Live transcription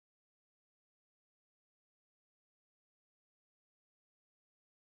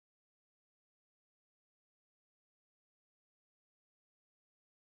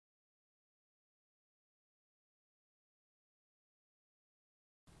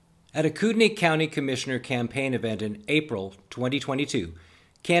At a Kootenai County Commissioner campaign event in April 2022,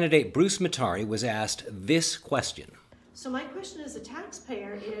 candidate Bruce Mattare was asked this question. So my question as a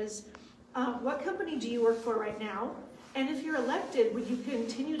taxpayer is, what company do you work for right now? And if you're elected, would you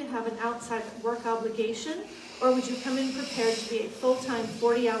continue to have an outside work obligation, or would you come in prepared to be a full-time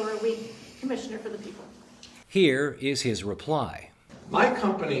 40-hour-a-week commissioner for the people? Here is his reply. My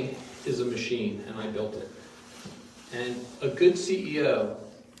company is a machine, and I built it. And a good CEO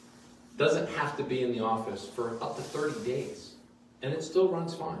doesn't have to be in the office for up to 30 days, and it still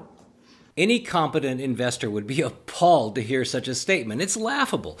runs fine. Any competent investor would be appalled to hear such a statement. It's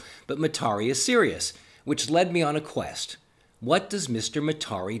laughable, but Mattare is serious, which led me on a quest. What does Mr.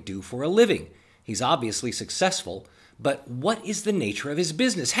 Mattare do for a living? He's obviously successful, but what is the nature of his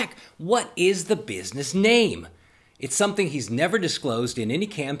business? Heck, what is the business name? It's something he's never disclosed in any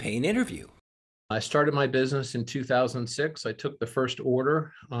campaign interview. I started my business in 2006. I took the first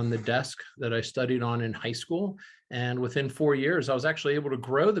order on the desk that I studied on in high school. And within 4 years, I was actually able to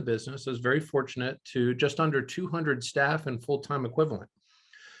grow the business. I was very fortunate to just under 200 staff and full-time equivalent.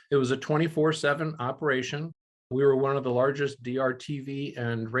 It was a 24/7 operation. We were one of the largest DRTV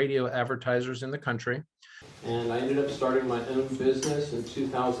and radio advertisers in the country. And I ended up starting my own business in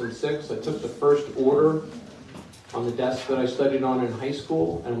 2006. I took the first order on the desk that I studied on in high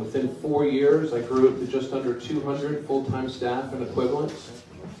school, and within 4 years, I grew it to just under 200 full-time staff and equivalents.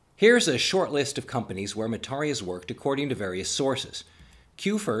 Here's a short list of companies where Mattare has worked according to various sources.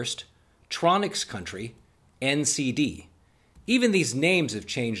 Q First, Tronics Country, NCD. Even these names have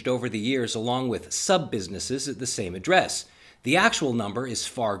changed over the years along with sub-businesses at the same address. The actual number is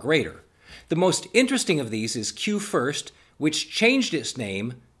far greater. The most interesting of these is Q First, which changed its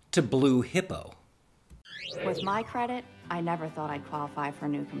name to Blue Hippo. With my credit, I never thought I'd qualify for a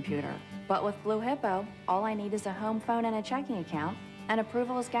new computer. But with Blue Hippo, all I need is a home phone and a checking account, and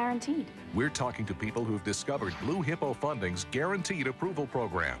approval is guaranteed. We're talking to people who've discovered Blue Hippo Funding's Guaranteed Approval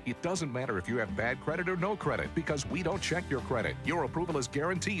Program. It doesn't matter if you have bad credit or no credit, because we don't check your credit. Your approval is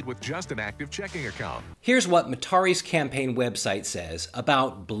guaranteed with just an active checking account. Here's what Mattare's campaign website says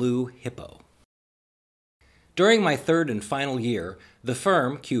about Blue Hippo. During my third and final year, the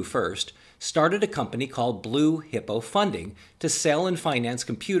firm, Q First, started a company called Blue Hippo Funding to sell and finance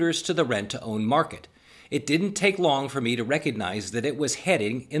computers to the rent-to-own market. It didn't take long for me to recognize that it was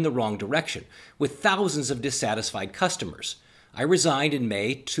heading in the wrong direction, with thousands of dissatisfied customers. I resigned in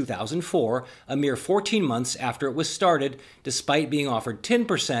May 2004, a mere 14 months after it was started, despite being offered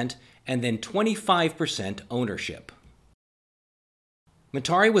 10% and then 25% ownership.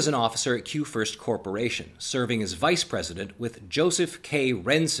 Mattare was an officer at Q First Corporation, serving as vice president with Joseph K.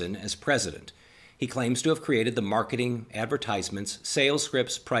 Renson as president. He claims to have created the marketing, advertisements, sales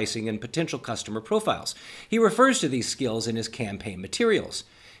scripts, pricing, and potential customer profiles. He refers to these skills in his campaign materials.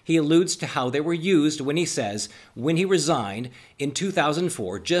 He alludes to how they were used when he says when he resigned in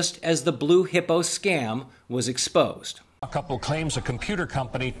 2004, just as the Blue Hippo scam was exposed. A couple claims a computer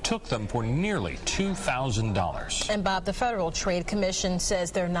company took them for nearly $2,000. And Bob, the Federal Trade Commission says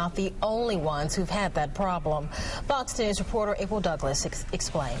they're not the only ones who've had that problem. Fox News reporter April Douglas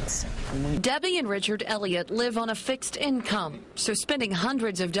explains. Debbie and Richard Elliott live on a fixed income, so spending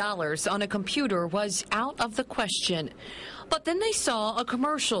hundreds of dollars on a computer was out of the question. But then they saw a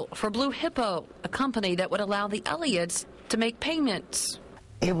commercial for Blue Hippo, a company that would allow the Elliots to make payments.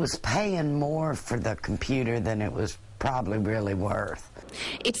 It was paying more for the computer than it was probably really worth.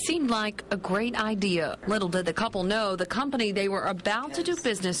 It seemed like a great idea. Little did the couple know the company they were about to do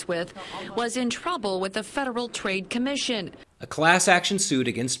business with was in trouble with the Federal Trade Commission. A class action suit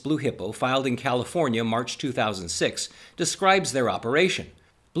against Blue Hippo filed in California March 2006 describes their operation.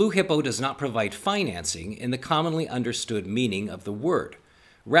 Blue Hippo does not provide financing in the commonly understood meaning of the word.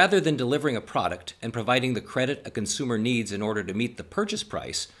 Rather than delivering a product and providing the credit a consumer needs in order to meet the purchase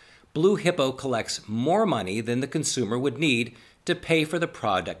price, Blue Hippo collects more money than the consumer would need to pay for the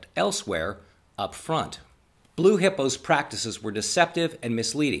product elsewhere up front. Blue Hippo's practices were deceptive and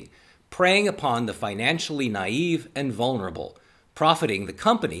misleading, preying upon the financially naive and vulnerable, profiting the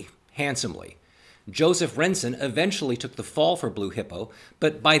company handsomely. Joseph Renson eventually took the fall for Blue Hippo,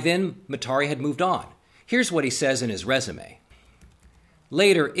 but by then Mattare had moved on. Here's what he says in his resume.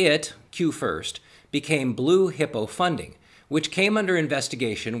 Later it, Q First, became Blue Hippo Funding, which came under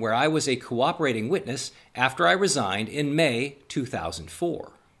investigation where I was a cooperating witness after I resigned in May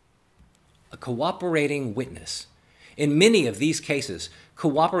 2004. A cooperating witness. In many of these cases,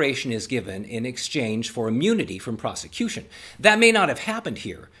 cooperation is given in exchange for immunity from prosecution. That may not have happened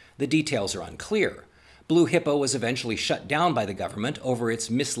here. The details are unclear. Blue Hippo was eventually shut down by the government over its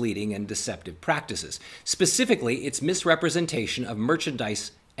misleading and deceptive practices, specifically its misrepresentation of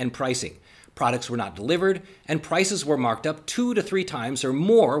merchandise and pricing. Products were not delivered, and prices were marked up 2 to 3 times or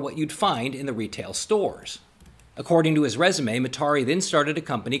more what you'd find in the retail stores. According to his resume, Mattare then started a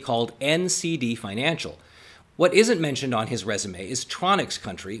company called NCD Financial. What isn't mentioned on his resume is Tronics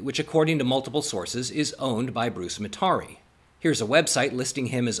Country, which according to multiple sources is owned by Bruce Mattare. Here's a website listing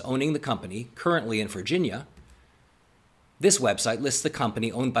him as owning the company, currently in Virginia. This website lists the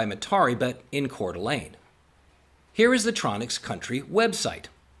company owned by Mattare, but in Coeur d'Alene. Here is the Tronics Country website.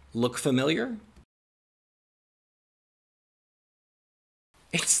 Look familiar?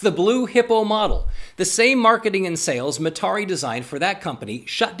 It's the Blue Hippo model. The same marketing and sales Mattare designed for that company,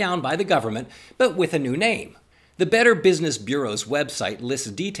 shut down by the government, but with a new name. The Better Business Bureau's website lists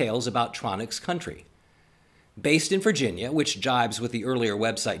details about Tronics Country. Based in Virginia, which jibes with the earlier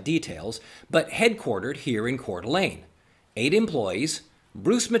website details, but headquartered here in Coeur d'Alene. 8 employees,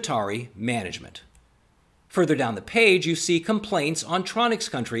 Bruce Mattare Management. Further down the page, you see complaints on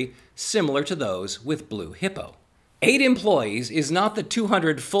Tronics Country similar to those with Blue Hippo. 8 employees is not the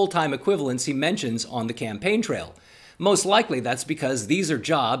 200 full-time equivalents he mentions on the campaign trail. Most likely that's because these are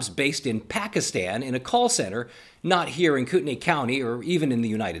jobs based in Pakistan in a call center, not here in Kootenai County or even in the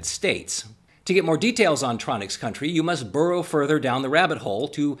United States. To get more details on Tronics Country, you must burrow further down the rabbit hole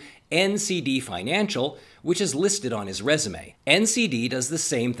to NCD Financial, which is listed on his resume. NCD does the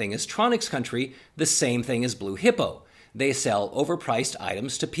same thing as Tronics Country, the same thing as Blue Hippo. They sell overpriced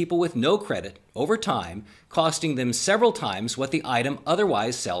items to people with no credit over time, costing them several times what the item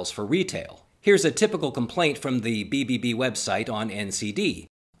otherwise sells for retail. Here's a typical complaint from the BBB website on NCD.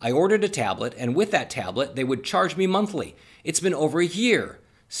 I ordered a tablet, and with that tablet, they would charge me monthly. It's been over a year.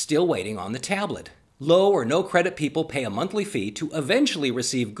 Still waiting on the tablet. Low or no credit people pay a monthly fee to eventually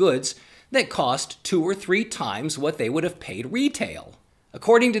receive goods that cost 2 or 3 times what they would have paid retail.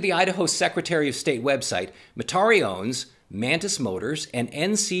 According to the Idaho Secretary of State website, Mattare owns Mantis Motors and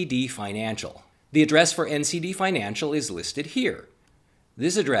NCD Financial. The address for NCD Financial is listed here.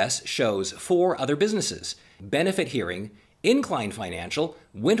 This address shows 4 other businesses: Benefit Hearing, Incline Financial,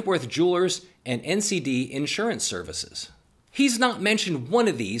 Wentworth Jewelers, and NCD Insurance Services. He's not mentioned one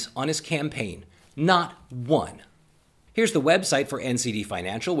of these on his campaign. Not one. Here's the website for NCD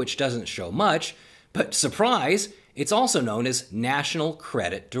Financial, which doesn't show much, but surprise, it's also known as National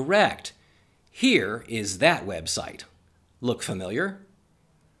Credit Direct. Here is that website. Look familiar?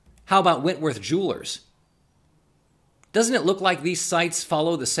 How about Wentworth Jewelers? Doesn't it look like these sites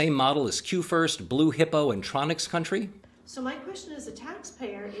follow the same model as QFirst, Blue Hippo, and Tronics Country? So my question as a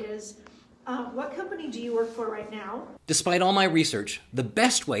taxpayer is, what company do you work for right now? Despite all my research, the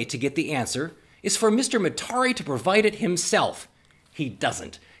best way to get the answer is for Mr. Mattare to provide it himself. He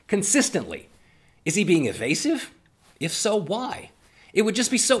doesn't. Consistently. Is he being evasive? If so, why? It would just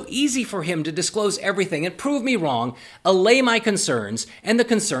be so easy for him to disclose everything and prove me wrong, allay my concerns and the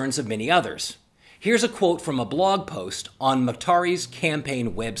concerns of many others. Here's a quote from a blog post on Mattare's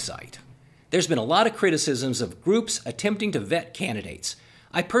campaign website. There's been a lot of criticisms of groups attempting to vet candidates.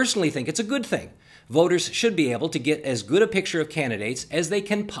 I personally think it's a good thing. Voters should be able to get as good a picture of candidates as they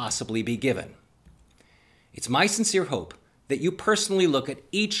can possibly be given. It's my sincere hope that you personally look at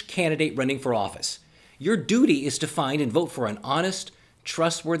each candidate running for office. Your duty is to find and vote for an honest,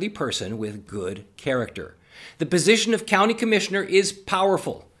 trustworthy person with good character. The position of county commissioner is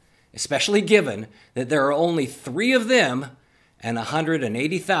powerful, especially given that there are only 3 of them and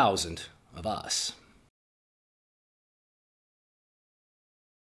 180,000 of us.